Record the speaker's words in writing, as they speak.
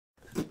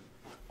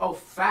Oh,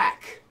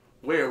 Fack.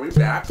 Wait, are we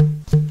back?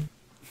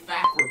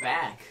 Fack, we're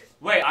back.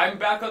 Wait, I'm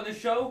back on the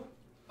show?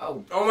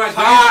 Oh. Oh my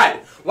god!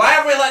 Why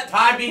have we let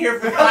Ty be here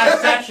for 5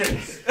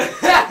 sessions?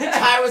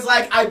 Ty was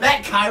like, I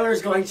bet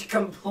Kyler's going to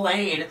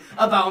complain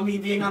about me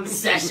being on the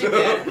session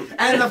again.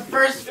 And the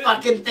first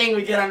fucking thing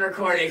we get on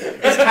recording is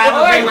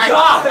Kyler being like,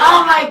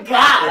 oh my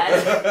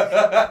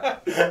god!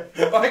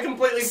 Oh, I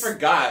completely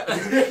forgot.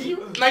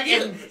 Like,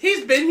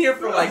 he's been here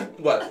for like,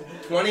 what,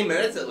 20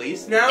 minutes at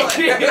least now?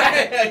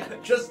 I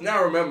just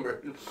now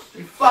remembered.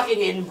 You fucking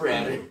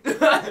inbred.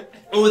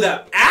 Oh,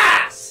 that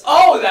ass!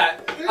 Oh,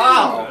 that!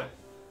 Oh.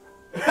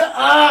 Oh,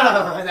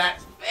 that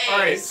face.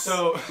 Alright,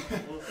 so...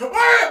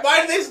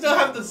 Why do they still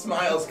have the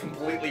smiles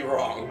completely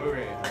wrong?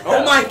 Okay.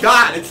 Oh my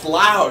god, it's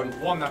loud!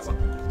 One, that's a...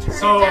 Turn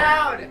So, it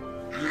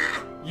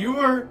down. you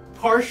were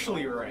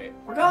partially right.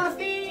 We're going to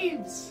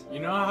Thebes. You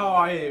know how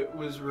I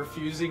was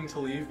refusing to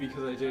leave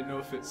because I didn't know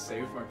if it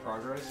saved my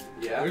progress?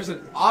 Yeah. There's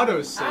an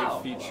auto-save Ow.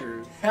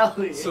 feature, Hell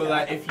yeah. so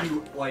that if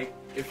you,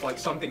 if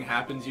something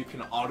happens, you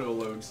can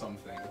auto-load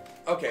something.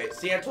 Okay,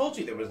 see, I told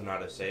you there was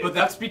not a save. But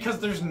that's because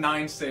there's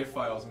 9 save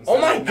files instead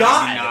Oh my of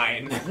god!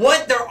 99.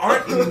 What? There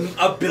aren't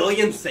a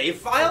billion save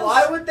files?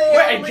 Why would they?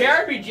 Wait, a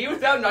JRPG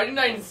without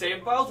 99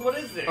 save files? What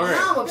is this? Alright.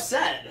 Now I'm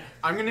upset.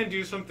 I'm gonna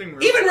do something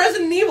real Even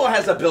Resident Evil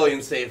has a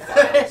billion save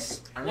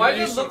files. Why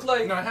does it look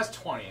like... No, it has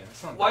 20.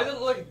 It's not Why bad. does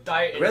it look like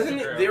Diet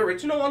Instagram? The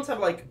original ones have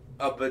like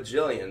a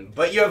bajillion,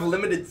 but you have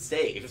limited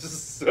saves,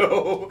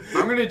 so...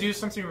 I'm gonna do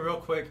something real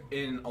quick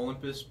in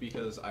Olympus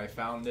because I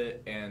found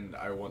it and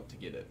I want to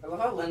get it. I love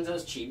how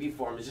Lenzo's chibi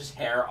form is just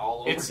hair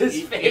all over It's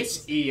his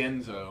face.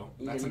 Ienzo.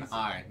 That's an Ienzo.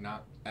 I,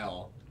 not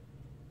L.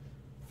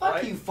 Fuck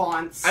Right. you,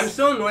 fonts. I'm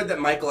so annoyed that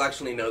Michael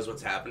actually knows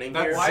what's happening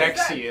That's here. Why is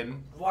that- Zexian.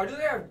 Why do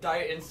they have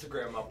Diet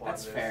Instagram up on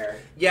That's this? fair.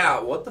 Yeah,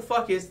 what the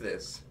fuck is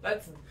this?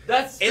 That's It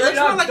straight looks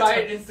more up like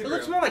Diet It Instagram.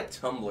 looks more like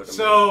Tumblr to me.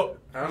 So,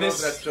 I don't know if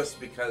this... that's just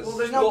because... Well,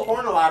 there's no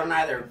porn allowed on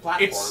either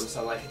platform, It's-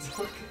 so like it's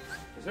okay.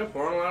 There's no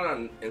porn allowed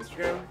on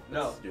Instagram?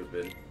 No. That's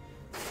stupid.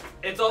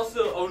 It's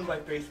also owned by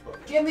Facebook.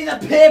 Give me the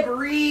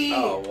pibbery!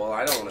 Oh, well,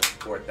 I don't want to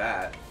support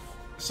that.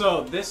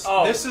 So, this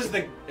Oh. this is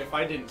the... If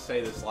I didn't say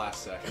this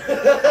last second,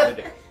 I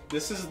did.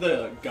 This is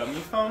the gummy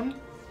phone.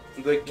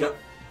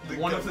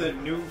 One of the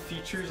new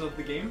features of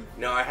the game.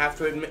 No, I have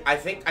to admit, I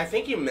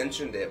think you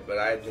mentioned it, but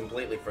I had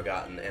completely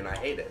forgotten, and I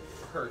hate it.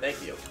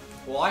 Thank you.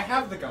 Well, I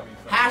have the gummy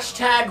phone.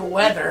 Hashtag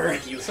weather.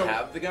 You So,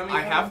 have the gummy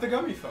I phone? have the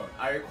gummy phone.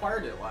 I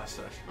acquired it last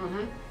session.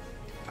 Mm-hmm.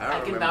 I don't I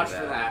can remember vouch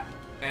for that.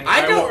 And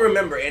I don't will-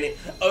 remember any...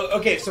 Oh,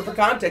 okay, so for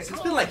context,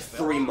 it's been like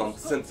 3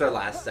 months since our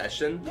last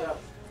session. Yep.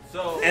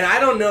 So And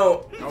I don't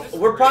know... Oh,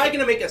 We're probably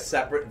going to make a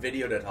separate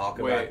video to talk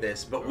Wait. about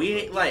this, but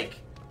we, like,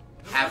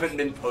 haven't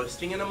been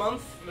posting in a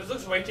month. this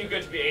looks way too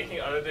good to be anything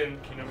other than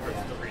Kingdom Hearts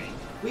 3.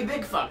 We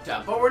big fucked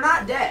up, but we're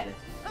not dead.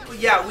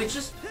 Yeah, we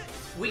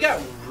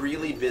got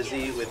really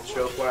busy with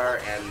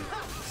Chokwire and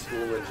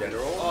school in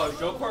general. Oh,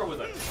 Joker was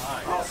a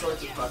time. All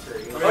sorts of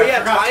fuckery. Oh yeah, I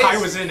forgot Ty Ty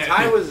was in it.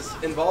 Ty was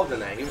involved in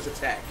that. He was a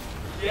tech.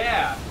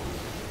 Yeah.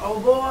 Oh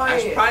boy!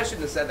 I probably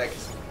shouldn't have said that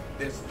because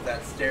there's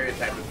that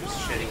stereotype of just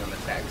shitting on the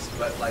techs.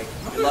 But like,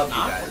 we love you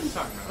What are you guys.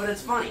 talking about? But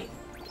it's funny.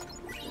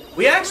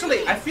 We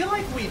actually, I feel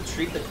like we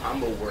treat the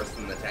combo worse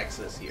than the techs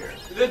this year.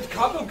 The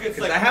combo gets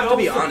Because like I have no to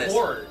be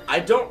support. honest, I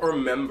don't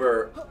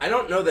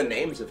know the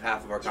names of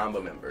half of our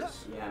combo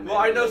members. Yeah, man. Well,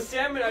 I know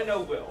Sam and I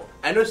know Will.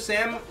 I know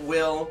Sam,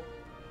 Will,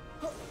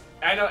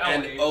 I know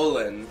and Ellie.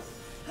 Olin.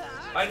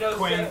 I know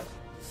Quinn.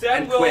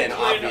 Sam, And Will, Quinn,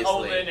 Quinn, obviously.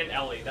 Olin, and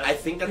Ellie. That's... I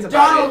think that's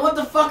Donald, about what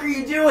the fuck are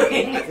you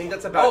doing? it. I think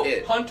that's about Oh,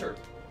 it. Hunter.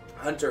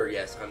 Hunter,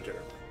 yes, Hunter.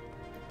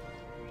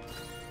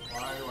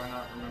 Why do I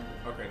not remember?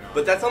 Okay, no.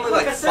 But that's only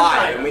Like like a 5,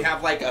 Sentai. and we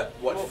have like a,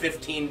 what, Well,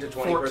 15 to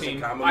 20 14.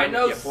 person combo I member?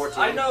 know. Yeah, 14.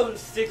 I know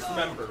 6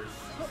 members.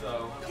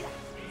 So.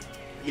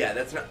 Yeah,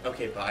 that's not,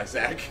 okay, bye,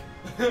 Zach.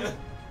 I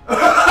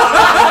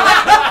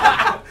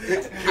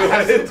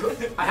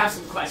have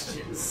some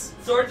questions.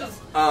 So we're just,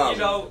 you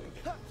know,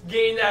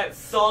 getting that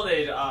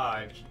solid,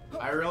 I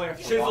really have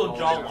to chiseled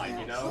walk all the way jawline,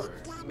 to you know?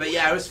 But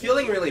yeah, I was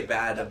feeling really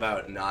bad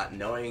about not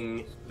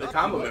knowing the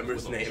combo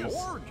members' names.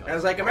 And I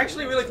was like, I'm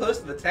actually really close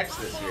to the text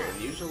this year,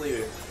 and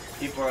usually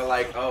people are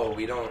like, oh,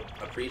 we don't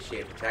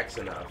appreciate the text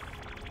enough.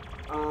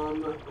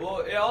 Well,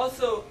 it helps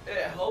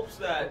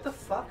that What the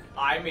fuck?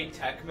 I'm a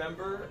tech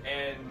member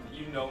and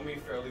you know me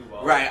fairly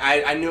well. Right,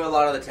 I knew a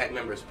lot of the tech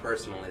members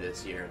personally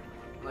this year.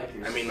 Like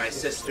your I mean, my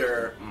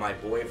sister, my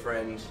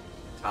boyfriend,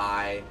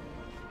 Ty.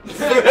 Thank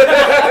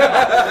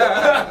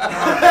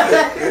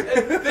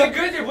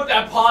goodness you put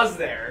that pause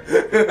there.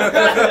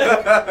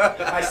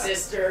 my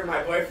sister,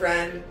 my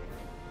boyfriend,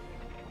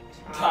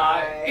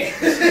 Ty.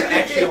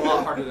 Actually, a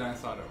lot harder than I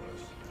thought it was.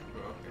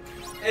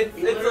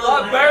 It's a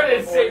lot better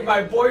than saying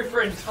my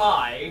boyfriend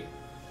Ty.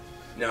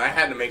 No, I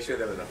had to make sure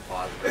there was a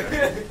pause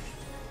there.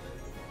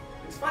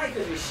 It's funny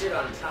because we shit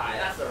on Ty.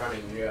 That's the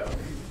running joke.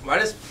 Why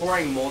does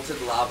pouring molten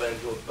lava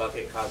into a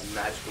bucket cause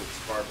magical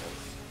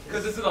sparkles?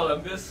 Because it's an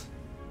Olympus.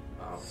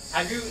 Oh.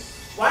 Have you?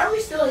 Why are we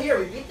still here?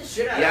 We beat the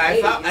shit out Yeah,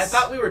 of I Hades.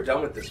 thought we were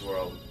done with this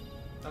world.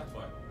 That's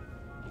fine.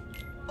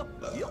 I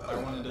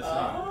wanted to see.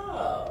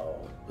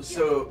 Oh.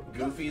 So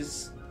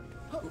Goofy's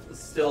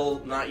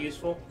still not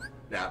useful?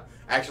 No.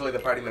 Actually, the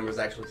party members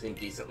actually seem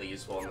decently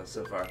useful in this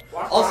so far.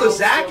 Also,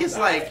 Zach is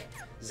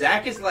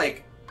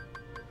like,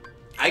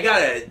 I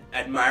gotta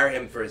admire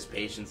him for his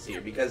patience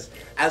here because,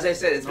 as I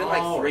said, it's been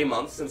like 3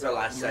 months since our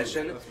last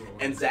session,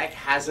 and Zach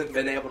hasn't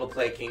been able to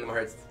play Kingdom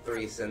Hearts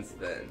 3 since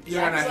then.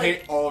 Yeah, and I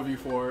hate all of you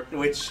for it.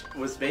 Which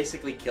was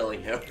basically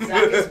killing him.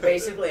 Zach is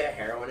basically a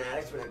heroin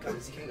addict when it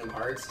comes to Kingdom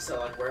Hearts, so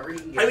like wherever he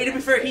can get. I mean, to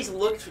be fair, he's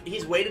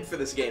waited for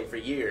this game for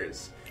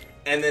years.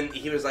 And then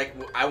he was like,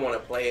 I want to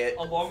play it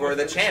for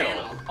the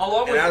channel.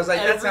 And I was like,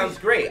 that sounds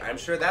great. I'm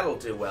sure that'll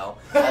do well.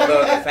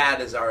 Although the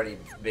fad is already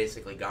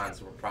basically gone,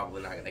 so we're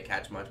probably not going to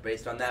catch much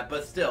based on that.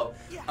 But still.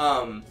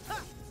 And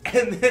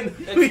then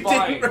we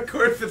didn't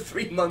record for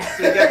 3 months,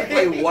 so we got to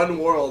play one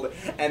world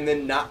and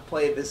then not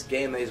play this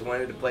game that he's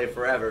wanted to play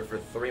forever for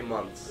 3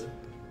 months.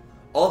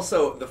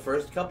 Also, the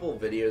first couple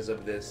videos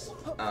of this,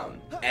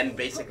 and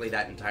basically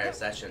that entire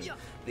session,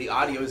 the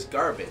audio is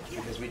garbage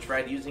because we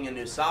tried using a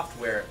new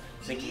software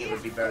thinking it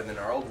would be better than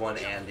our old one,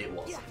 and it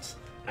wasn't.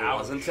 It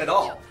wasn't at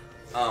all.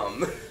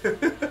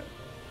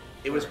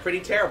 It was pretty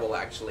terrible,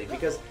 actually,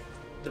 because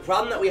the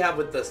problem that we have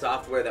with the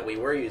software that we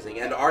were using,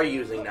 and are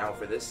using now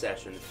for this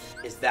session,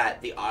 is that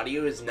the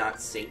audio is not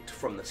synced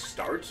from the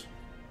start.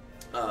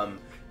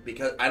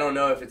 Because I don't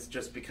know if it's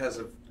just because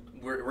of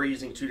we're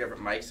using 2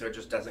 different mics, so it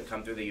just doesn't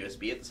come through the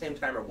USB at the same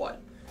time, or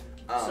what?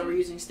 So we're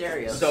using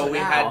stereo. So we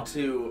had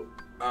to,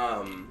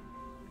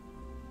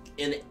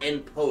 in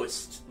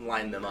post,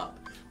 line them up.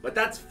 But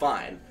that's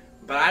fine.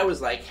 But I was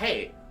like,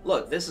 hey,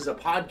 look, this is a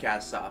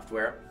podcast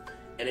software,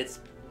 and it's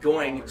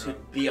going to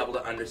be able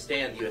to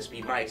understand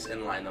USB mics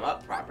and line them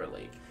up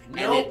properly.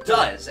 And it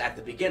does at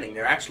the beginning.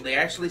 They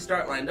actually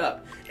start lined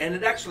up. And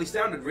it actually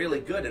sounded really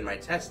good in my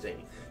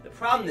testing. The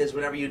problem is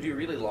whenever you do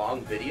really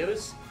long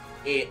videos,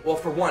 well,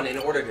 for one, in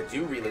order to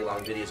do really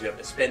long videos, you have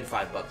to spend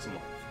 $5 a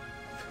month.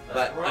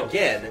 But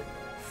again,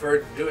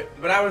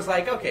 but I was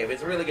like, okay, if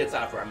it's a really good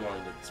software, I'm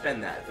willing to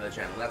spend that for the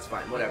channel. That's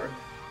fine, whatever.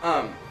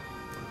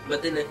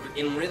 But then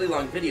in really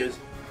long videos,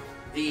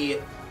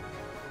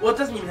 well, it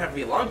doesn't even have to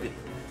be a long video.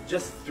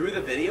 Just through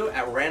the video,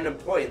 at random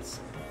points,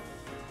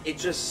 it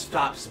just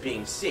stops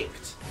being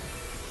synced.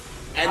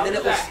 And then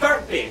it will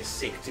start being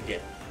synced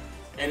again.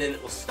 And then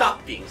it will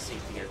stop being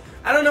synced again.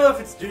 I don't know if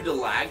it's due to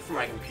lag from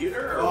my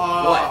computer or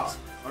what,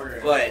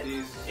 but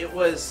it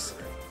was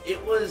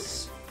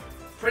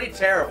pretty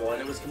terrible,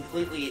 and it was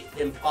completely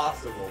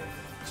impossible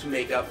to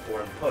make up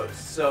for in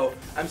post. So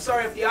I'm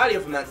sorry if the audio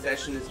from that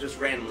session is just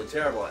randomly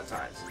terrible at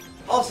times.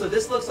 Also,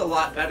 this looks a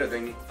lot better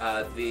than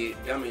the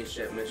gummy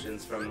ship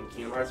missions from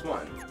Kingdom Hearts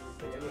 1.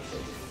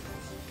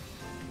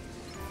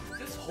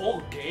 This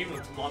whole game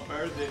looks a lot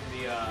better than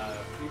the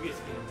previous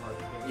Kingdom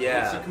Hearts game.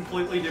 Yeah, it's a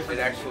completely different.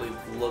 It actually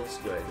looks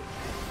good.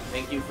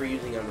 Thank you for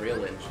using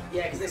Unreal Engine.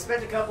 Yeah, because they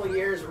spent a couple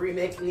years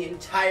remaking the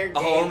entire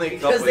game only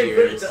because they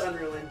put it to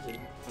Unreal Engine.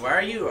 Why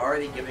are you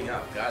already giving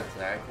up? God,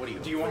 Zach, what are you?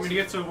 Do you want me to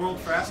get to the world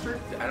faster?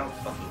 I don't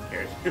fucking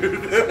care,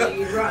 dude.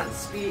 Speed run,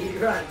 speed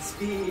run,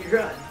 speed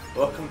run.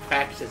 Welcome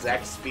back to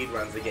Zach's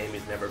Speedruns, a game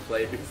he's never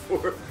played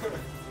before.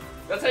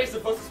 That's how you're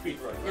supposed to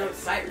speedrun, right? No, it's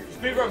sight reading.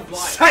 Speedrun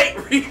blind.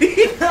 Sight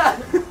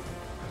reading!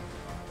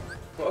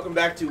 Welcome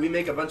back to We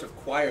Make a Bunch of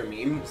Choir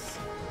Memes.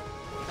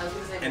 I was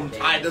gonna say And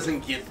Ty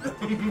doesn't get them.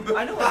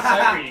 I know what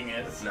sight reading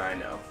is. No, I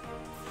know.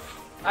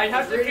 I'd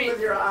have to reading be with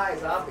your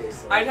eyes,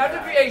 obviously. I'd have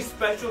to be a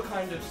special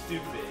kind of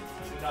stupid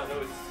to not know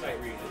it's sight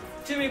reading.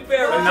 To be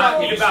fair, But we're not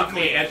talking about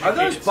basically me. Are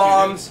those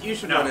bombs? You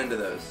should run into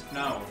those.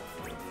 No.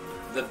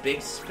 The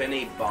big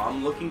spinny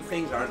bomb-looking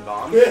things aren't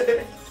bombs?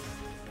 Then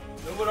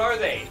what are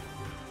they?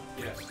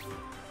 Yes.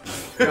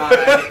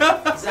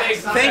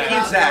 Thank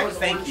you, Zach.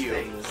 Thank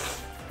you.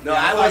 No,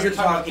 Yeah, I wasn't talking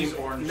talking. about these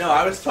orange No,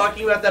 I was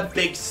talking about the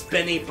big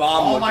spinny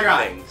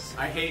bomb-looking things.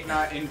 I hate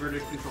not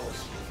inverted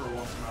controls for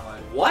once in my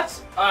life. What?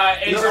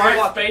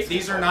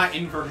 These are not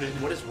inverted.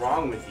 What is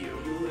wrong with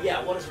you?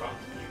 Yeah, what is wrong?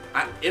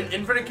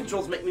 Inverted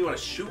controls make me want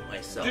to shoot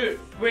myself. Dude,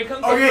 when it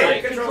comes Okay, to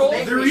flight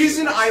controls, The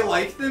reason I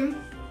like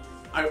them,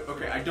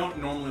 I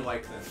don't normally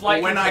like them.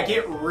 Flight But when I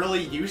control. get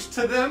really used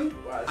to them,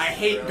 I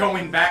hate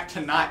going back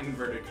to not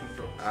inverted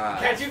controls.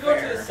 can't you go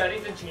to the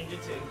settings and change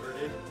it to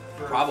inverted?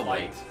 For Probably.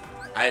 flight?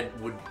 I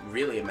would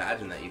really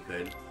imagine that you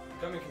could.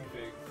 Gummy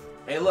config.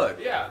 Hey, look.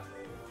 Yeah.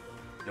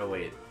 No,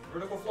 wait.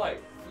 Vertical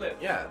flight. Flip.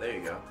 Yeah, there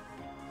you go.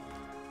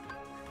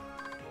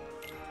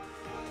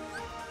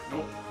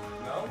 Nope.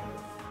 No?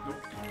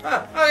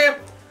 Ah, oh yeah.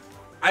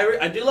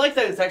 I do like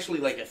that it's actually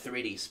like a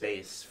 3D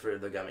space for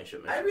the gummy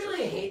ship. I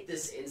really hate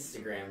this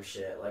Instagram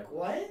shit. Like,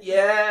 what?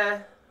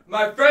 Yeah.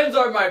 My friends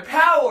are my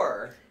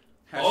power!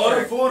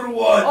 Hashtag, for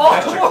one.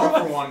 hashtag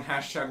one for one,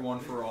 hashtag one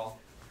for all.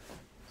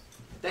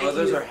 Thank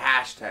those you. are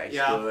hashtags.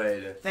 Yeah.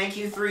 Good. Thank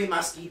you, 3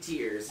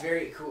 Musketeers.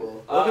 Very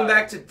cool. Welcome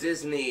back to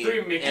Disney.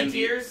 3 Mickey and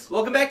tears?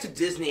 Welcome back to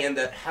Disney and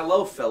the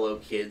Hello Fellow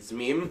Kids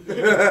meme.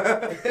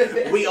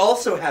 We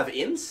also have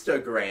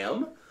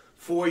Instagram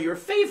for your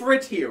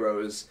favorite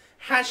heroes.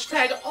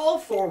 Hashtag all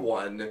for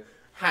one.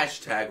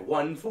 Hashtag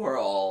one for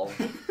all.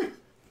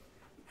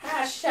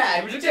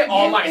 Hashtag. Would you get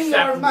all my give me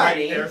stuff your right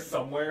money. there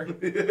somewhere?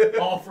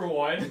 All for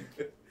one.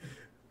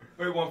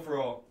 Wait, one for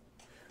all.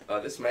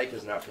 This mic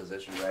is not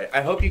positioned right.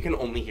 I hope you can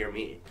only hear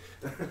me.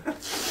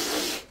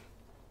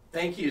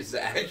 Thank you,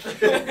 Zach.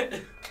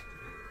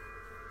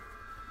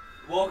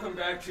 Welcome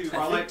back to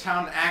Twilight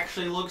Town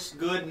actually looks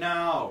good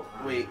now.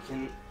 Wait,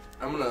 I'm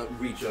gonna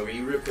reach over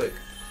you real quick.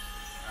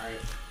 Alright.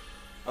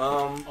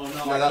 Oh Oh no,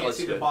 that I can't looks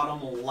see good. the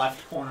bottom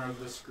left corner of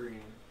the screen.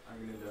 I'm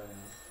gonna die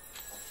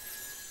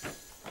now.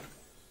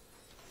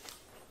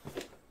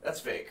 That's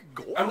fake.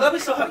 I'm glad we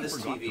still have this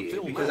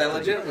TV because I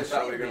legitimately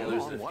thought we were gonna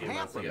lose it a few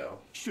months ago.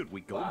 Should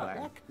we go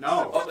back?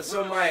 No. Oh,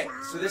 so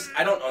this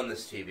I don't own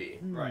this TV.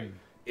 Right.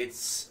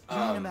 It's You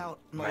mean about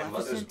my mother's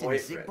Maleficent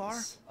and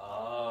boyfriend's.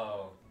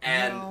 Oh.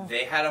 And No,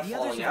 they had a the others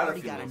falling have out a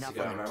already few got months enough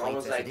ago. on And their my mom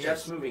was plates as like, it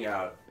Jeff's is. moving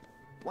out.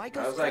 Why And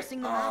go I was like,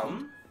 stressing them out?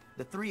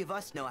 The three of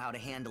us know how to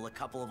handle a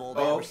couple of old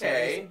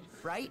okay. adversaries,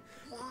 right?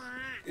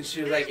 And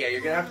she was like, yeah,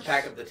 you're gonna have to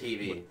pack up the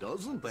TV.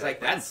 Doesn't It's like,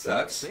 that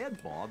sucks.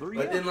 bother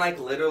But then, like,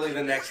 literally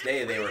the next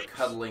day, they were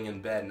cuddling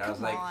in bed, and I was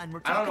Come like, on,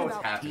 we're I don't know talking what's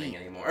about happening Pete.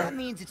 anymore. That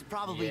means it's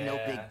probably no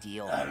Yeah. big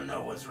deal. I don't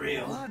know what's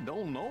real. I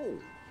don't know.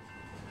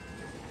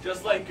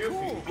 Just like Goofy.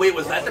 Cool. Wait,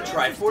 was that the Still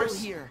Triforce?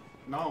 here.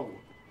 No.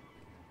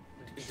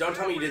 Don't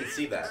tell me you didn't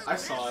see that. I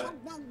saw it.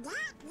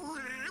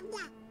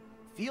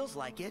 Feels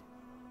like it.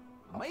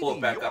 Pull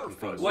it back up and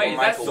post. Wait, is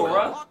that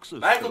Sora?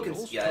 Michael can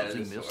see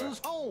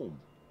it. Home.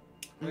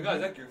 Oh my god,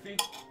 is that Goofy?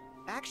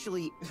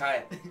 Actually,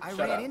 Hi. I Shut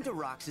ran up. into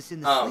Roxas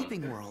in the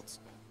sleeping worlds.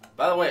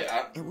 By the way,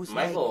 It was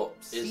Michael like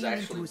is seeing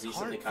actually into his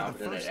decently heart for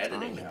the competent at first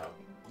editing time. now.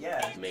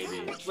 Yeah.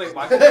 Maybe. Wait,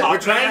 Michael. We're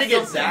trying to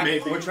get Zach.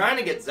 Maybe. We're trying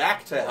to get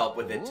Zach to help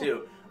with it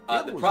too.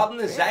 The was problem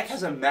is a Zach test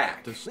has a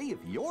Mac. To see if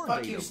your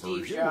Fuck beta you, Steve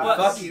version Jobs.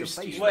 was Fuck you,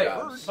 Steve Wait,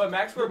 Jobs. but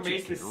Macs were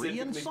made Particularly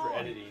specifically for inside.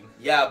 editing.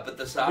 Yeah, but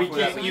the software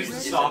can't that we use use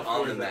the isn't on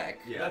software the that- Mac.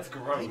 Yeah. That's I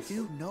gross.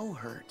 do no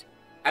hurt.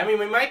 I mean,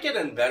 we might get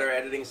in better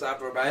editing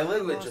software, but I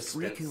literally lost just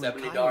spent Riku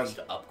and $70 Kyrie.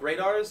 to upgrade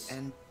ours.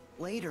 And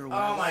later, Oh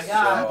well, my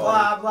god, So-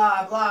 blah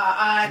blah blah.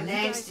 I'm You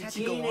guys angsty had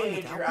to go on without me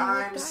teenager. like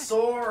I'm that.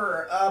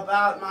 sore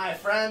about my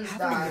friends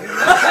dying.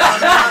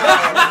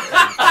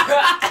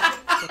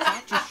 but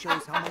that just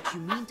shows how much you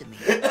mean to me.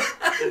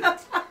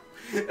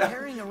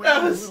 Carrying around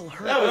That a was little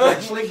hurt.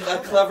 actually a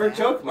clever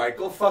joke,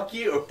 Michael. Fuck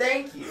you.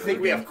 Thank you. Think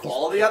we have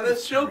quality on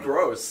this show?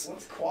 Gross.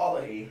 What's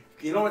quality?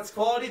 You know what's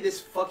quality? This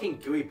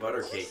fucking gooey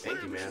butter cake.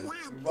 Thank you, man.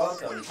 You're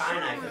welcome. Ty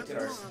and I cooked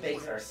it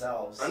baked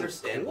ourselves.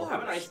 Understandable.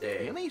 Have a nice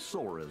day. Any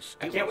Sora's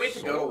I can't wait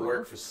to go to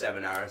work for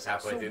 7 hours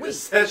halfway So through wait,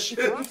 this session.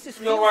 if Roxas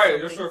No feels worry,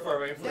 you're something, so far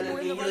away from Then then it.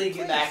 we're in the immediately right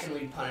get place. back and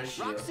we punish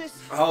you. Roxas,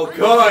 Oh, I'm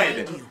good.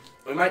 behind you.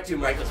 We might do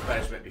Michael's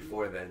punishment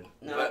before then.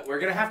 No. But we're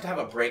gonna have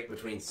a break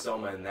between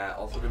Soma and that.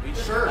 Also, did we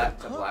just Sure.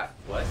 left to black?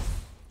 What?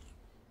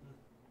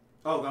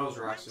 Oh, that was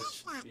Roxas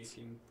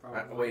speaking.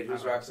 Probably. Wait,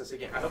 who's Roxas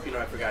again? I hope you know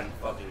I've forgotten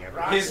fucking everything.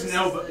 Roxas His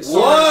no. is-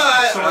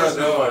 What? Sora's Are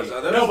nobody.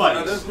 those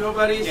Nobodies. Are those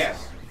nobodies?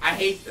 Yes. I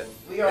hate them.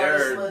 We are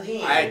They're- the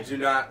Slovene. I do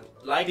not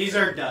like These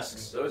them. are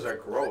dusks. Those are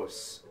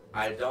gross.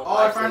 I don't Oh,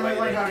 I like the finally way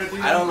learned how to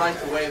do I don't that.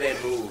 like the way they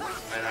move,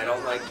 and I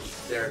don't like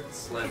their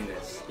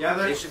slimness. Yeah,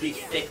 They they're. should be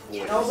thick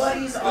boys.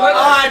 Nobody's Oh,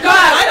 I don't like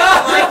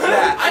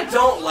that. I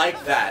don't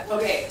like that.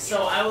 Okay,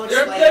 so I will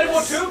They're explain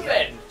inflatable this. tube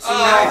then. So you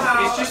know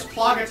how, It's just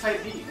Plaga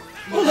type B.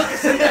 Oh, look,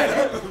 it's in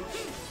there.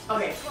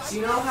 okay, so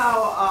you know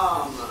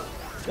how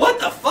What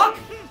the fuck?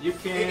 You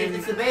can.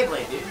 it's the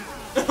Beyblade, dude.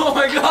 Oh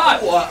my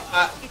god! What?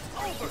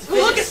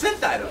 Look, a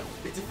synth item.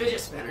 It's a fidget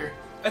spinner.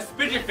 A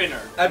spinner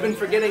finner. I've been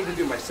forgetting to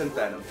do my synth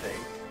item thing.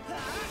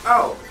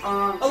 Oh,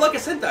 Oh, look, a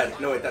synth item.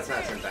 No, wait, that's not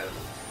a synth item.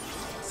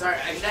 sorry,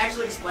 I should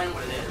actually explain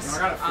what it is. No, I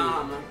got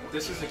a food.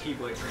 This is a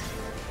Keyblade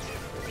transfer.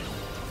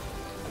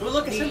 Oh,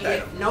 look, a synth The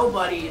item.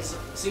 nobodies.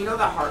 So you know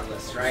the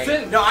heartless,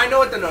 right? No, I know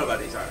what the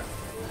nobodies are.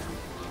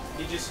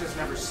 He just has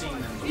never seen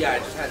them. Yeah, I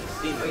just hadn't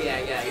seen Oh them.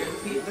 yeah,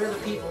 they're the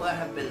people that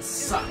have been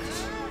sucked.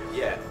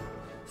 Yeah.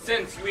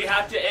 Since we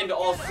have to end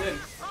all sins.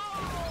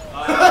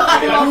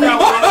 I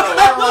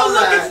Oh, love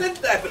look, that. a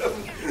synth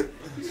item.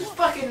 Just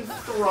fucking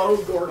throw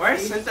Gorky. Why are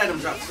synth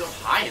items up so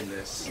high in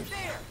this?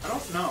 I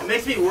don't know. It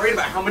makes me worried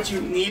about how much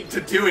you need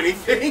to do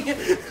anything.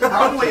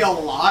 Probably a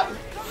lot.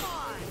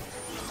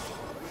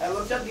 I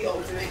looked up the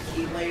ultimate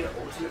Keyblade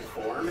ultimate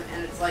form,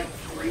 and it's like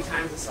 3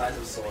 times the size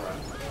of Sora.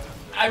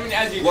 I mean,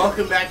 as you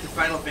Welcome back to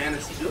Final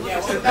Fantasy. Look, Yeah, a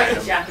welcome synth back to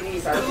item.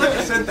 Japanese Look, a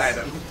RPG. synth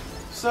item.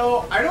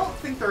 So I don't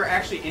think there are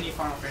actually any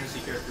Final Fantasy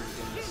characters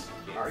in this.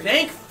 Are you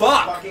Thank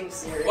fuck. fucking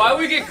serious? Why would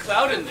we get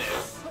Cloud in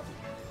this?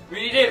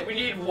 We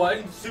need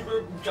one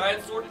super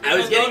giant sword. I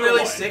was getting another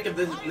really one. sick of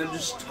them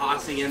just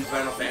tossing in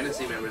Final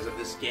Fantasy members of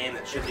this game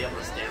that should be able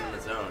to stand on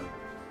its own.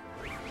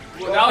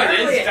 Well, now it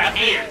apparently is. That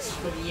can't, means.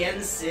 with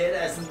Yen Sid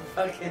as the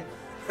fucking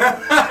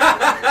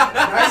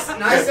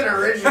nice and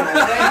original.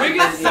 Thank We you,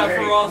 get Disney.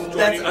 Very Sephiroth cool. joining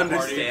That's the party.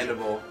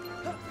 understandable.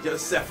 Yo,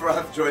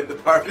 Sephiroth joined the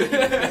party. Look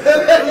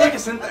a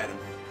synth item.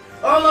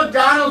 Oh, look,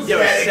 Donald's Yo,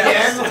 dead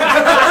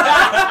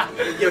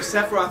again. Yo,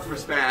 Sephiroth for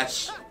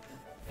Smash.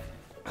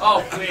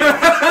 Oh, please.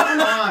 Come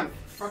on,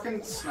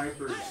 fucking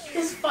snipers.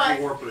 His fight.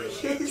 Warpers.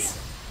 His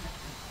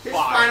His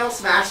final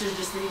smash is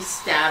just that he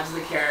stabs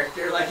the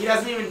character. Like, he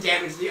doesn't even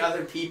damage the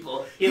other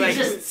people. He like,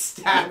 just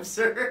stabs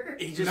her.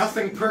 He just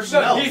nothing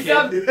personal.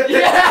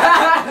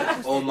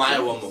 Yeah!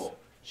 Omae wa mo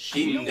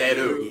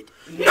shinderu.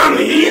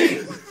 Nani?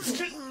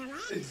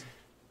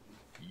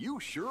 You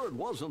sure it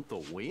wasn't the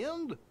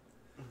wind?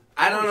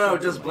 I don't know,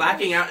 just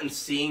blacking out and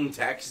seeing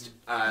text,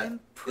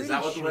 is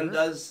that what the wind sure.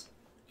 does?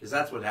 Because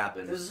that's what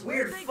happens. This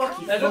weird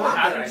fucking That doesn't font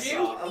happen I to you?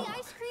 saw. That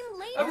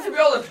happens to me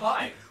all the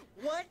time.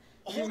 What?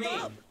 What do you mean?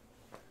 Up.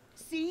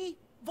 See?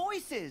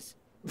 Voices.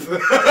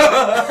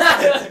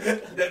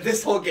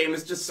 This whole game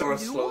is just so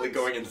slowly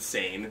going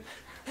insane.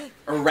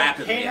 Or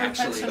rapidly, Painter, Pence,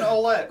 actually. and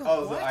Olette.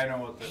 Oh, What? I know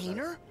what this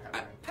Painter? is.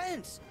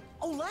 Pence.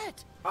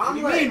 Olette. What do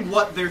you mean,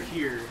 what they're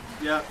here?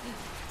 Yep.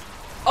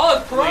 Oh,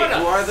 it's Wait, Piranha!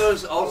 who are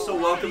those? Also,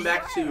 welcome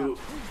back to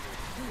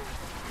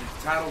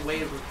Tidal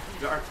Wave of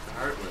Dark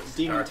Heartless.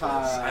 Demon Darkless.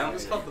 Tide. I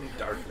almost called them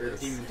Darkless.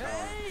 Demon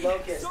Tower.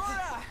 Locust.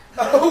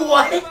 Oh,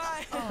 what?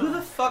 Who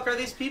the fuck are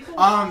these people?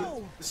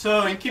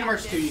 So in Kingdom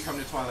Hearts 2, you come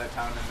to Twilight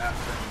Town, and that's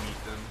where you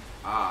meet them.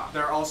 Ah.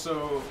 They're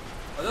also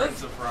Are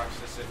friends those- of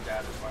Roxas and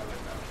Dad of Twilight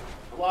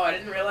Town. Wow, I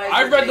didn't realize.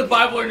 I that read the they-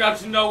 Bible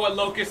enough to know what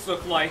locusts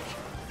look like.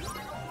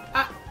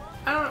 I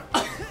don't.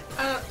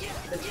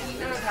 The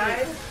Demon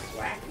Tide?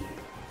 Wacky.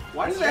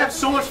 Why do they have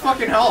so much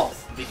fucking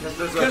health? Because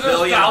there's a Because there's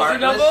billion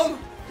 1,000 of Heartless? them?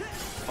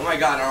 Oh my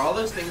god, are all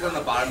those things on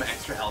the bottom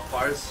extra health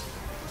bars?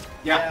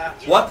 Yeah.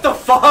 What the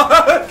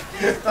fuck?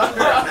 Thunder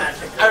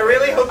magic. I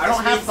really hope I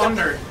don't this have means that-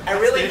 thunder. I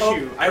That's really the hope.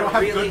 issue. I don't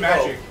have really good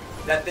magic.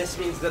 hope that this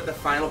means that the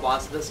final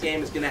boss of this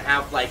game is gonna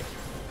have like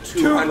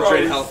 200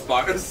 200 health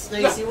bars. So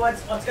you see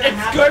what's gonna It's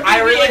happen? good. I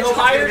really The hope it's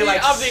gonna be entirety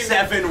like of the-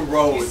 7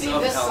 rows You see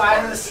of this health side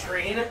of the bars.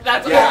 screen?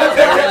 That's Yeah, all.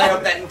 I really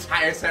hope that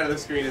entire side of the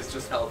screen is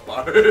just health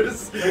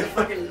bars.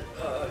 Fucking.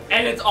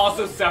 And it's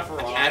also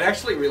Sephiroth. I'd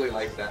actually really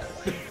like that.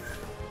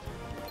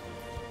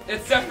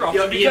 It's Sephiroth.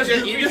 You because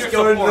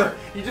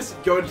you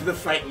just go into the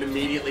fight and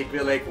immediately be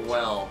like,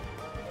 well,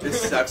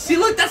 this sucks. See,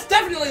 look, that's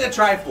definitely the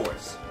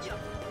Triforce.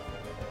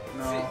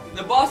 No.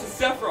 The boss is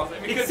Sephiroth. and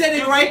It's because sitting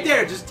Goofy- right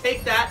there. Just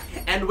take that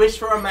and wish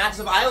for a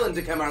massive island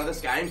to come out of the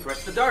sky and crush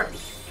the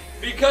darkness.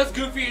 Because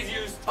Goofy is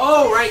used.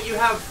 Oh, right, you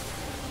have.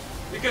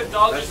 Because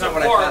Dodge That's is not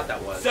what I support. thought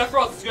that was.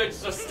 Sephiroth is going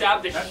to just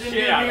stab the That didn't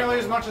shit do out of nearly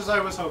him. as much as I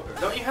was hoping.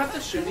 Don't you have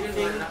the shooting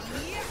thing?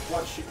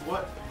 What?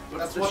 What's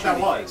That's the what that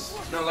shooting was.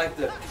 thing? No, like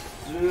the.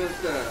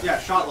 Yeah,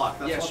 shot lock.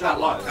 That's yeah, what shot that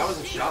lock. was. That was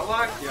a shot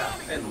lock? Yeah.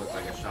 It didn't look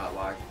like a shot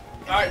lock.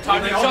 Alright,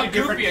 time to They all do chuck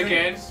different Goofy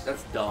again. things.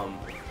 That's dumb.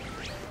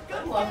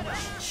 I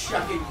love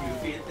chucking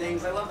Goofy at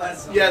things. I love that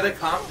so Yeah, much.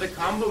 the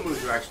combo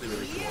moves are actually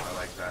really cool. I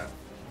like that.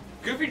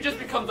 Goofy just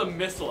becomes a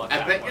missile at I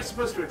that bet point. you're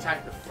supposed to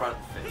attack the front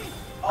face.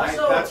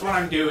 Also, That's what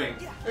I'm doing.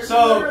 there's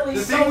So literally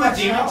the so thing with much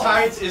Demon health.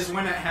 Tides is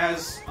when it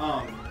has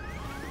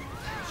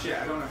shit.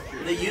 I don't know.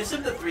 If The you're... use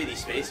of the 3D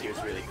space here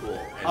is really cool.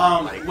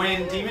 And, like,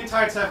 When Demon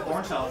Tides have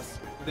orange health,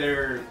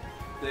 they're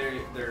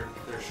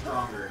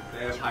stronger.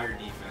 They have higher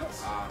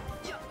defense.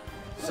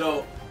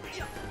 so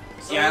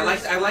yeah,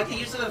 I like the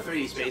use of the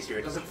 3D space here.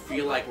 It doesn't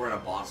feel like we're in a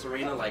boss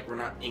arena, like we're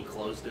not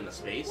enclosed in a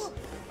space,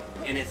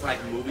 and it's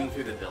like moving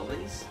through the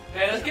buildings.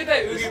 Hey, let's get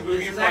that This Oogie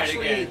Boogie is fight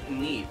actually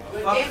again. neat.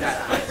 Good Fuck game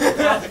that.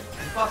 design.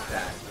 Fuck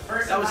that.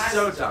 First That and was last-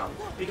 so dumb.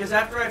 Because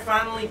after I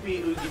finally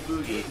beat Oogie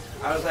Boogie,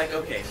 I was like,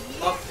 okay,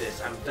 fuck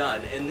this, I'm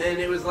done. And then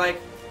it was like,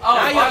 Oh,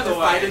 now you by have the to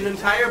fight way. an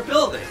entire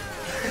building.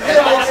 And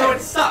also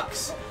it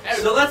sucks.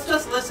 So let's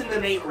just listen to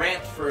Nate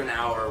rant for an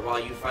hour while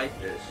you fight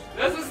this.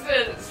 This is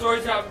the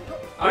stories of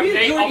Were you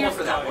Nate here almost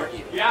for that, dying. weren't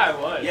you? Yeah,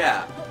 I was.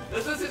 Yeah.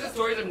 This is the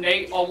stories of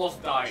Nate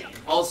almost dying.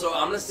 Also,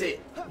 I'm gonna say,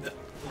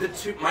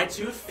 my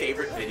two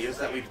favorite videos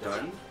that we've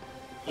done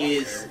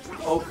is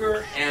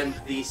Poker and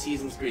the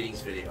Season's Greetings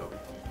video.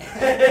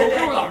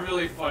 Poker was a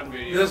really fun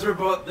video.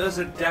 Those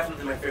are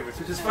definitely my favorites,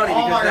 which is funny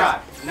Oh my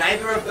because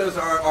neither of those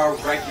are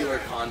regular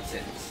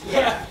content.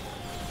 Yeah.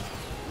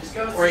 Just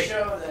goes to Wait,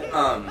 show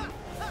that.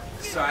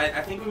 So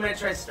I think we might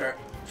try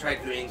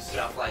doing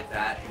stuff like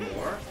that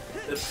more.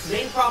 The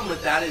main problem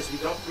with that is we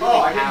don't really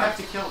I didn't have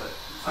to kill it.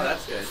 Oh,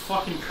 that's good.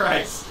 Fucking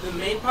Christ. The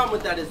main problem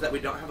with that is that we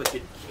don't have a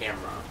good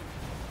camera.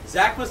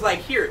 Zach was like,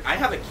 here, I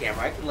have a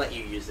camera, I can let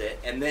you use it.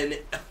 And then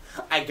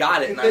I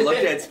got it and I looked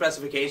at its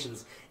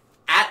specifications.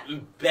 At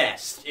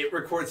best, it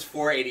records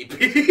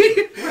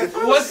 480p.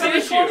 What's the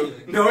issue?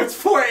 No, it's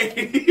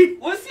 480.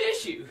 What's the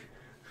issue?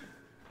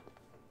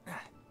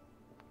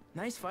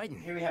 Nice fighting.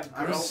 Here we have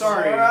I'm Girl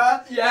sorry.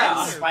 Sora,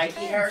 Yeah. and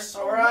spiky hair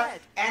Sora,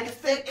 and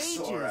thick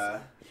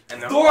Sora.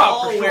 And they're Thor out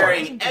all for sure.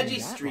 wearing edgy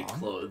street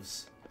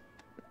clothes.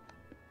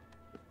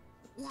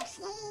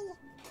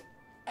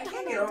 I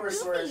can't get over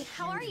Sora's Goofy,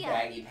 how are huge ya?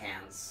 baggy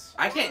pants.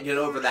 I can't get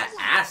over that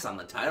ass on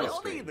the title Howdy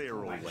screen. there,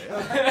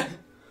 Olette.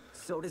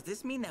 So does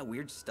this mean that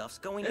weird stuff's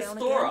going It's down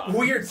Thora. again?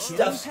 Weird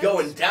stuff's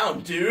going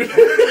down, dude.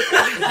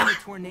 I've seen a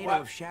tornado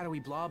of shadowy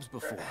blobs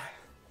before.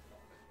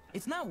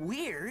 It's not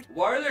weird.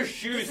 Why are their This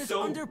shoes is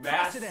so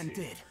massive?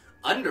 unprecedented.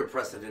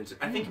 Unprecedented.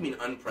 I think you mean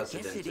Yes,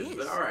 unprecedented, it is.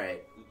 but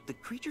alright. The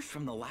creatures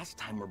from the last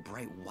time were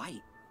bright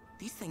white.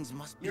 These things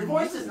must be Your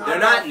voice new. is not. They're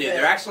not that new, thick.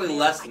 they're actually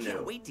less I new.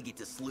 can't wait to get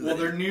to Sleuth. Well,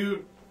 they're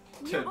new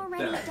to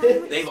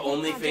them. They've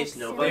only faced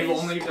nobodies? They've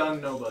only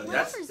done nobody.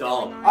 That's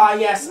dumb. Ah,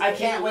 yes, I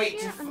can't wait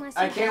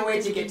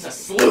to get to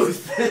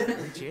Sleuth.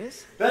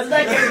 Cheers. That's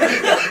like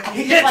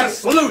he just like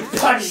Sleuth.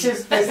 punches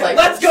his face like,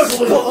 Let's go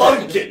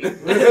spelunking!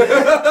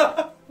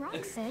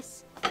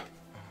 Roxas.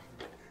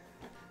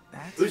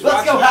 Who's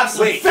Let's go have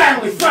some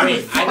family-friendly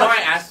Wait, I know I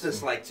asked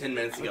this like 10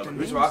 minutes ago, but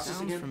who's Roxas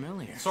Sounds again?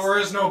 familiar.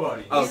 Sora's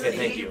nobody. Okay,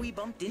 thank you.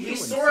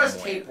 He's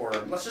Sora's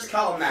tapeworm. Let's just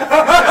call him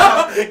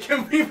that.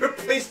 Can we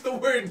replace the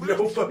word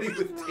nobody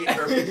with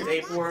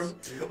tapeworm?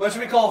 What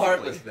should we call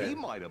Heartless He then?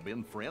 might have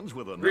been friends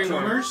with another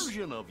Tumors?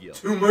 version of you.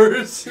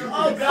 Tumors? Oh,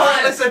 God.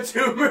 Heartless are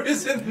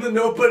tumors and the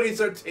nobodies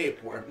are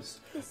tapeworms.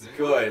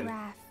 Good.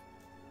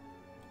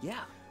 Yeah.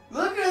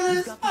 Look at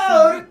this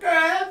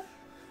photograph.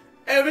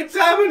 Every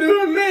time I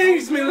do it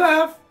makes me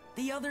laugh.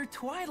 The other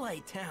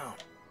Twilight Town.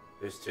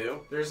 There's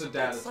two? There's a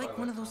data. It's like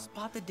one of those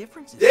spot the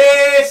differences.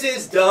 This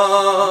is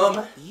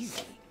dumb.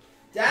 Easy. In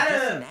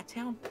Data. that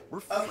town, we're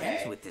Okay.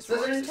 friends with this So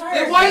there's an Roxas.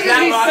 entire. Then why Is did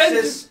that he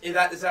send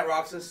Roxas? Is that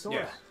Roxas?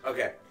 Yeah.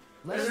 Okay.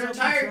 There's an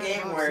entire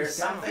game where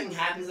something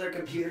happens to their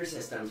computer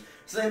system,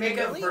 so they make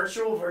a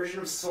virtual version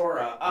of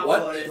Sora,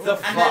 What upload it, the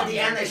and then fuck? at the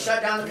end they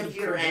shut down the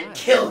computer and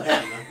kill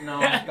him. No,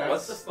 What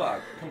that's the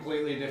fuck?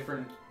 completely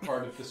different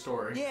part of the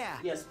story. Yeah.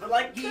 Yes, but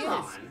like, He come is.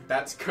 on.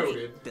 That's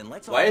coded. Then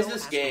let's Why all is go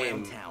this ask game-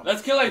 around town.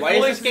 Let's kill like Why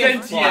fully is this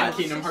game sentient. plot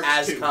Kingdom Hearts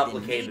as 2.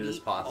 complicated Maybe as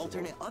possible?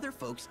 alternate other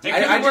folks. It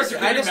I could've worked just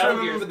if we did Metal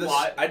remember Gear's this.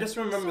 plot. I just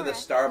remember the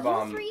Star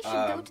Bomb.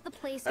 I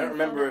don't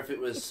remember if it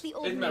was.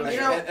 Metal You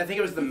know, I think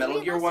it was the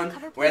Metal Gear one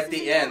where at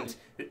the end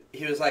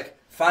he was like,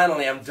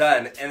 "Finally, I'm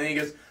done," and then he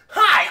goes,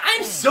 "Hi,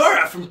 I'm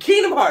Sora from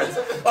Kingdom Hearts."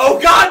 Oh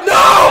God,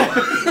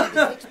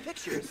 no! Takes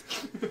pictures.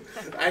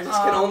 I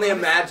just can only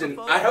imagine.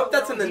 I hope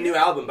that's in the new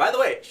album. By the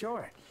way,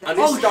 Sure. a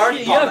new Oh Star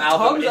shit, Bomb yeah,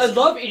 album tongues. I is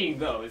love eating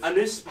those. a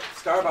new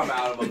Star Bomb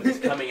album is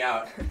coming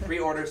out.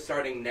 Pre-order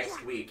starting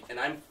next week, and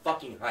I'm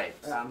fucking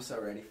hyped. I'm so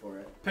ready for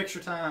it. Picture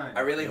time.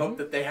 I really hope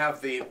that they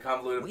have the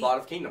convoluted plot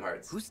of Kingdom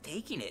Hearts. Who's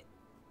taking it?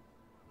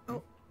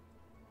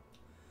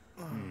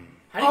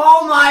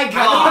 Oh my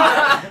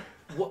God!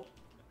 What?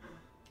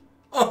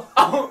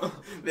 Oh,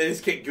 they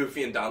just kicked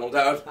Goofy and Donald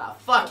out. Ah,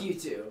 fuck you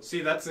two.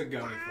 See, that's a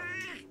gummy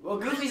phone. Well,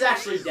 Goofy's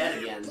actually dead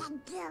again.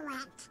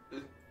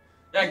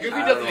 Yeah, Goofy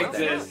I don't know doesn't what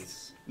that exist.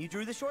 means. You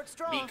drew the short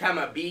straw. Become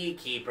a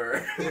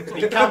beekeeper.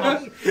 Become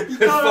a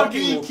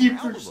fucking-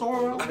 beekeeper,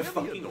 Sora. I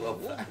fucking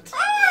love that.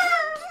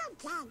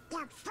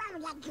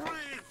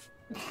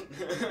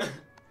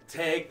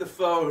 Take the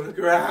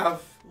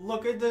photograph.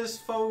 Look at this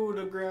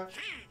photograph.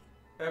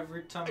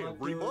 Every time I do it,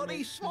 Everybody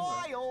makes me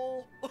laugh.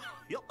 smile.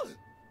 Yep.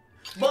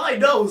 My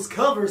nose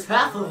covers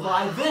half of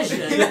my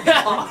vision.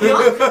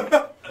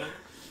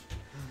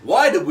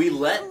 Why did we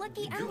let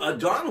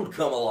Donald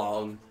come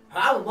along?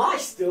 How am I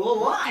still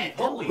alive?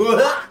 Holy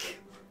fuck!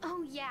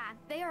 Oh yeah,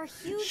 they are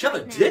huge. Shove a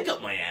right now. dick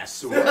up my ass,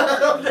 Sora.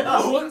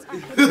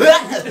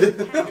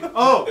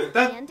 Oh,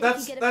 And if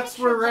that's you get a that's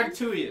picture where of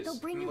them, Ratatouille they'll is.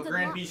 bring you The good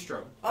Grand luck.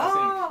 Bistro.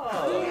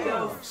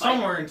 Oh.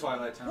 Somewhere in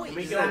Twilight Town. Can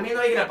we Does that mean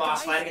we get a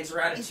boss fight against Is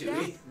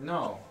Ratatouille?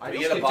 No, I We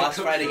just get a boss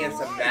to fight cook.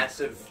 against a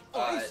massive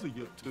I see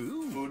you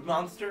too. food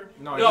monster?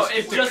 No, No, just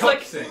it's to just cook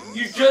like things.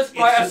 you just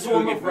buy a just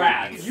swarm cooking of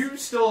rats. food. You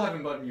still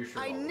haven't buttoned your shirt.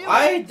 I off. knew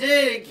I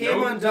did. It came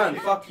Nope. undone.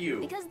 Fuck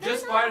you. Because they're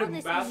Just not buy all a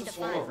this massive easy to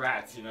swarm find. of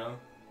rats, you know?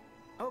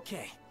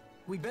 Okay,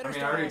 we better I mean, I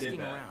start already asking did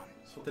that. around.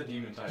 That's what the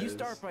demon type You is.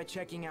 start by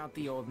checking out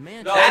the old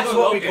man. No, That's those are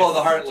what we locusts. call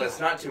the heartless,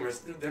 not tumors.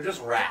 They're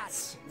just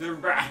rats. They're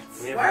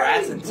rats. We have Why are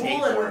rats we and bullying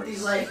with tapeworms.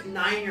 these like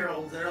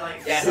 9-year-olds? They're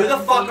like Yeah, who the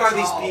 7 fuck feet are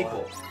these tall.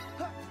 people?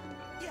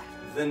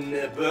 The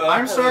nibble.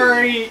 I'm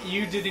sorry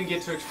you didn't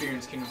get to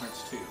experience Kingdom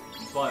Hearts 2,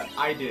 but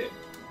I did.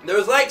 There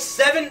was like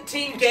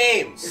 17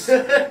 games.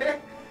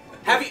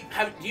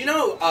 Do you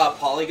know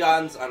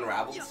Polygon's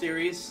Unraveled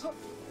series?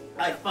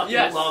 I fucking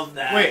Yes. love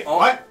that. Wait, Oh.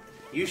 what?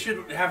 You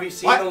should. Have you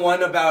seen What? the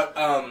one about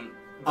the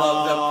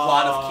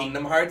plot of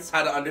Kingdom Hearts?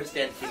 How to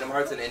understand Kingdom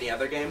Hearts in any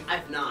other game?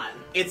 I've not.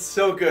 It's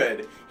so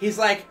good. He's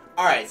like,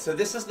 all right, so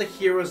this is the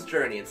hero's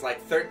journey. It's like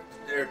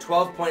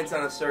 12 points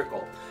on a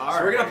circle. So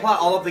we're gonna plot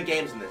all of the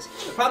games in this.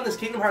 The problem is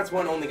Kingdom Hearts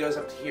 1 only goes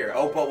up to here.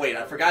 Oh, but wait,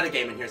 I forgot a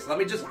game in here, so let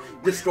me just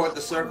distort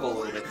the circle a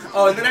little bit.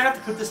 Oh, and then I have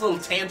to put this little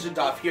tangent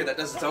off here that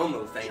does its own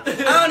little thing. I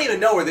don't even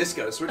know where this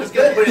goes, so we're just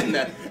gonna put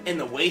it in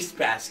the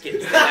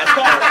wastebasket.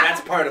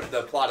 That's part of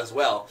the plot as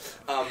well.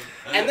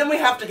 And then we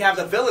have to have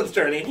the villain's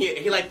journey, and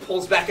he like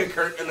pulls back a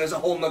curtain, and there's a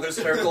whole nother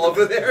circle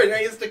over there, and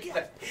I used to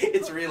get.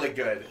 It's really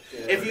good.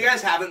 If you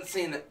guys haven't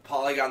seen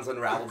Polygon's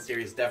Unraveled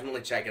series,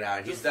 definitely check it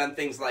out. He's done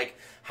things like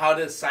how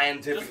to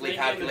scientifically Just link it in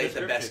the calculate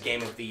the best description.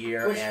 game of the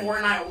year. Which And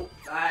Fortnite?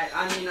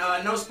 I mean,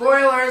 no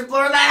spoilers.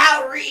 Blur that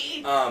out,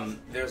 Reed.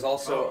 there's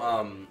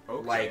also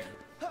Okay. like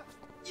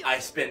I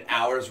spent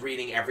hours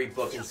reading every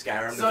book in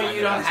Skyrim. So to find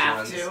you the don't best have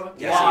ones. to?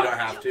 Yes, Why? you don't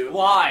have to.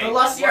 Why? The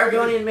lusty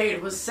Argonian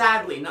maid was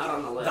sadly not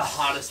on the list. The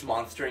hottest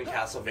monster in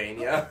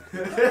Castlevania.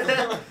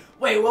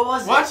 Wait, what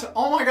was it? What?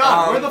 Oh my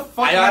god, where the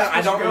fuck am I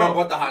supposed don't to go? remember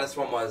what the hottest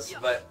one was,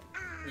 but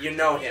you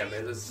know him.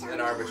 It was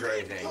an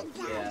arbitrary thing.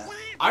 Yeah.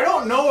 I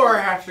don't know where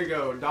I have to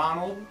go,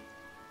 Donald.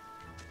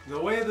 The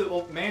way the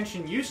old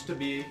mansion used to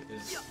be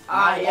is yes.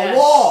 a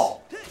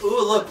wall.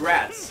 Ooh, look,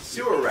 rats.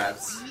 Sewer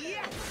rats.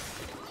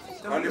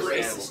 Don't be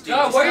racist, dude.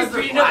 God, Just why are 'cause you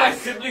they're beating up my black.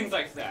 siblings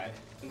like that?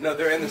 No,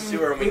 they're in the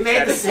sewer. And We tried made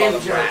the to call same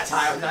them joke, rats.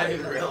 Ty, without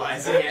even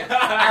realizing it.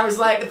 I was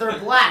like, they're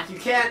black, you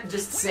can't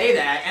just say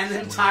that. And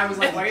then Ty was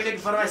like, why are you making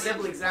fun of my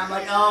siblings? And I'm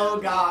like, oh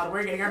god,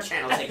 we're getting our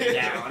channel taken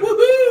down.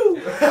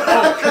 Woohoo!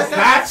 Oh, because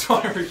that's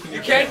why we're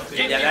You can't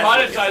get Yeah,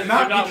 that's demonetized if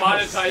not you're not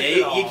because- monetized Yeah,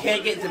 at all. you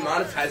can't get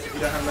demonetized if you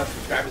don't have enough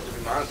subscribers to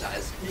be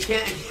monetized. You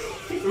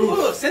can't...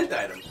 Ooh, a synth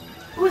item.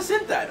 Ooh, a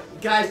synth item.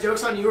 Guys,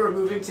 joke's on you, we're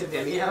moving to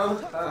Vimeo.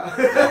 Oh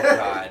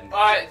god.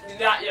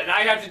 Now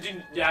you have to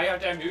do. Now you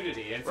have to have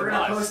nudity. And We're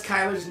gonna post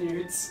Kyler's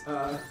nudes.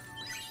 A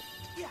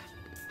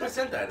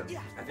synth item.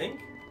 I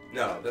think.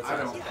 No, that's I not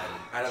a don't- synth item.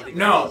 I don't think.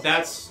 No,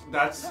 that is.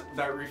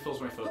 that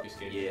refills my focus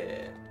gauge.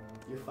 Yeah.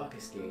 Your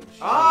focus gauge.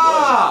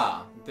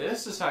 Ah,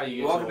 this is how you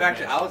get. Welcome the back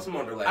to mansion. Alice in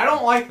Wonderland. I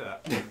don't like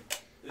that.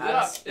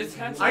 It's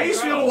handsome. I used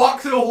to be able to walk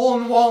through the hole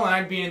in the wall and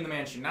I'd be in the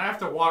mansion. Now I have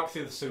to walk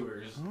through the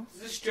sewers.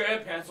 This is straight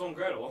up Hansel and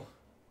Gretel.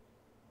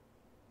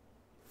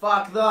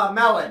 Fuck the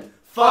melon.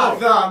 Fuck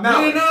the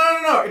melon.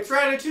 No. It's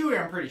Ratatouille,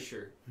 I'm pretty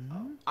sure.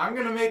 I'm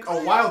gonna make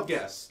a wild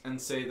guess and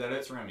say that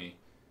it's Remy.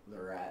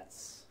 The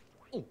rats.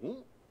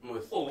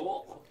 With,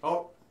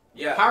 Oh,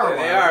 yeah, Power there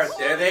they wires. are.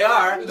 There they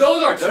are.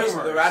 Those are Those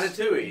are the tumors.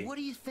 Ratatouille. What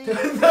do you think? the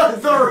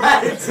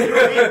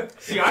ratatouille.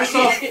 see, I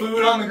saw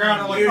food on the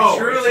ground. I'm like, You oh,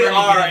 truly it's Remy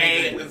are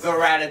getting the eaten.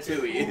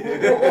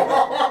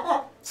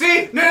 Ratatouille.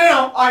 See,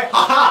 no.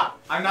 Haha.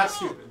 I'm not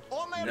stupid.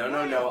 On that No,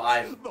 way,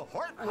 The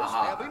heartless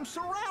Ah. have him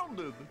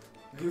surrounded.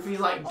 Goofy's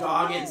like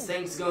dog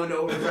instincts going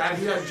over the rat.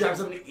 He just jumps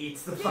up and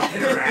eats the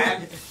fucking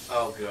rat.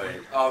 Oh,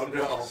 good. Oh,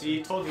 no.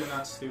 See, told you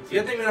not stupid.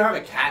 Good thing we don't have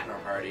a cat in our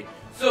party.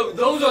 So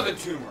those are the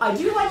tumors. I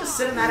do like the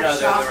cinematic No, they're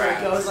shots the where it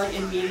rats. goes like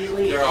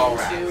immediately They're all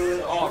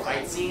into All the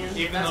fight scene.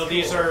 Even That's though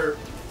these cool. are,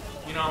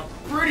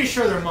 pretty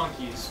sure they're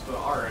monkeys, but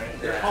alright.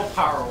 They're Yeah. called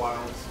power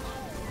wilds.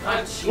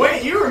 Not cheap.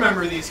 Wait, you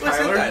remember these, What's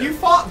Kyler? that? You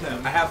fought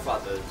them. I have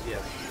fought those, yeah.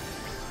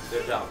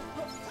 They're dumb.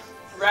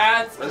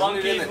 Rats, Wasn't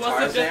monkeys, it in the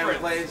what's the Tarzan difference?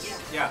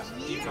 place? Yeah,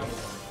 you told me.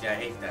 Yeah, I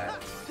hate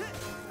that.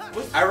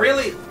 I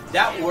really,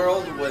 that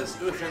world was,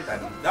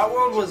 that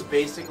world was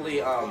basically,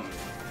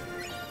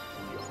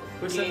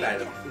 what's that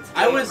item?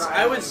 I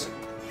was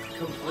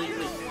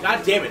completely,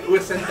 god damn it,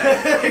 what's that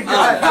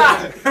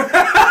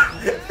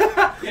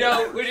You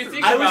know, when you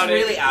think I was about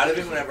really it, out of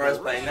it whenever I was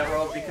playing that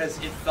world because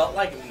it felt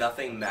like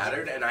nothing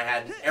mattered and I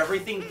had,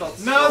 everything felt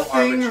so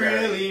Nothing arbitrary.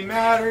 really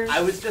matters.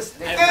 I was just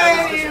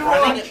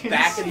running it can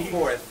back and see.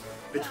 forth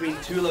between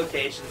two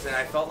locations and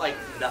I felt like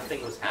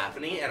nothing was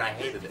happening and I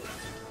hated it.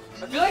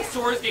 I feel like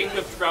Sora's getting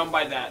whipped around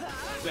by that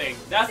thing.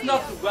 That's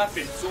not the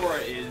weapon Sora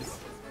is.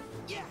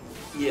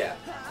 Yeah.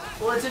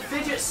 Well, it's a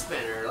fidget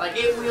spinner. Like,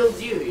 it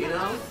wields you, you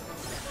know?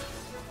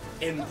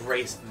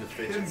 Embrace the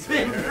fidget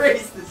spinner.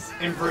 Embrace this.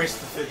 Embrace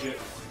the fidget.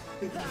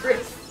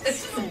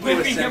 It's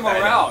whipping him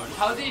Sentai. around.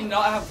 How did he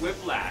not have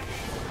whiplash?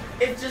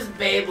 It's just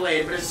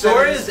Beyblade, but it's Sora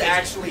better is than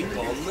actually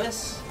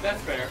boneless.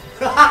 That's fair.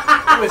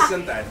 With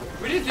Sentai.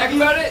 We didn't think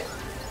about it.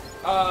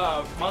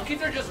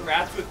 Monkeys are just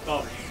rats with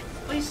thumbs.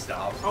 Please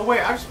stop. Oh wait,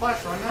 I've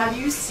splashed right now. Have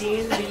you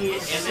seen the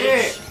image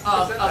Sick.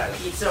 of What's a that?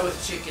 pizza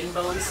with chicken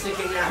bones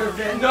sticking out of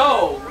it?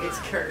 No! It's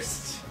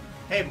cursed.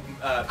 Hey,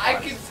 I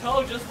pause. can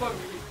tell just by...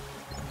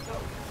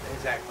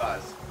 Exact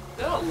pause. Is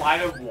that a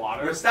line of We're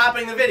water?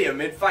 stopping the video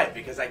mid-fight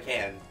because I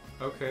can.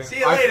 Okay. See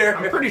you later.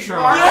 I'm pretty sure.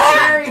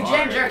 Arbitrary I'm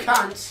ginger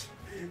cunt.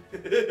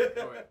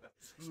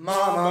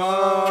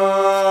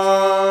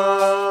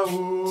 Mama,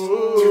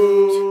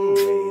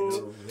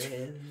 ooh,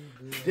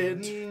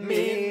 didn't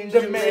mean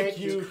to make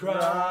you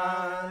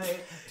cry.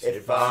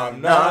 If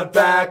I'm not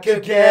back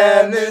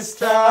again this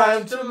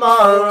time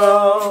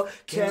tomorrow,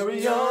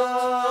 carry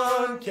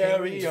on,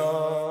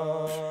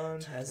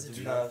 as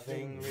if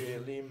nothing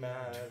really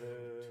matters.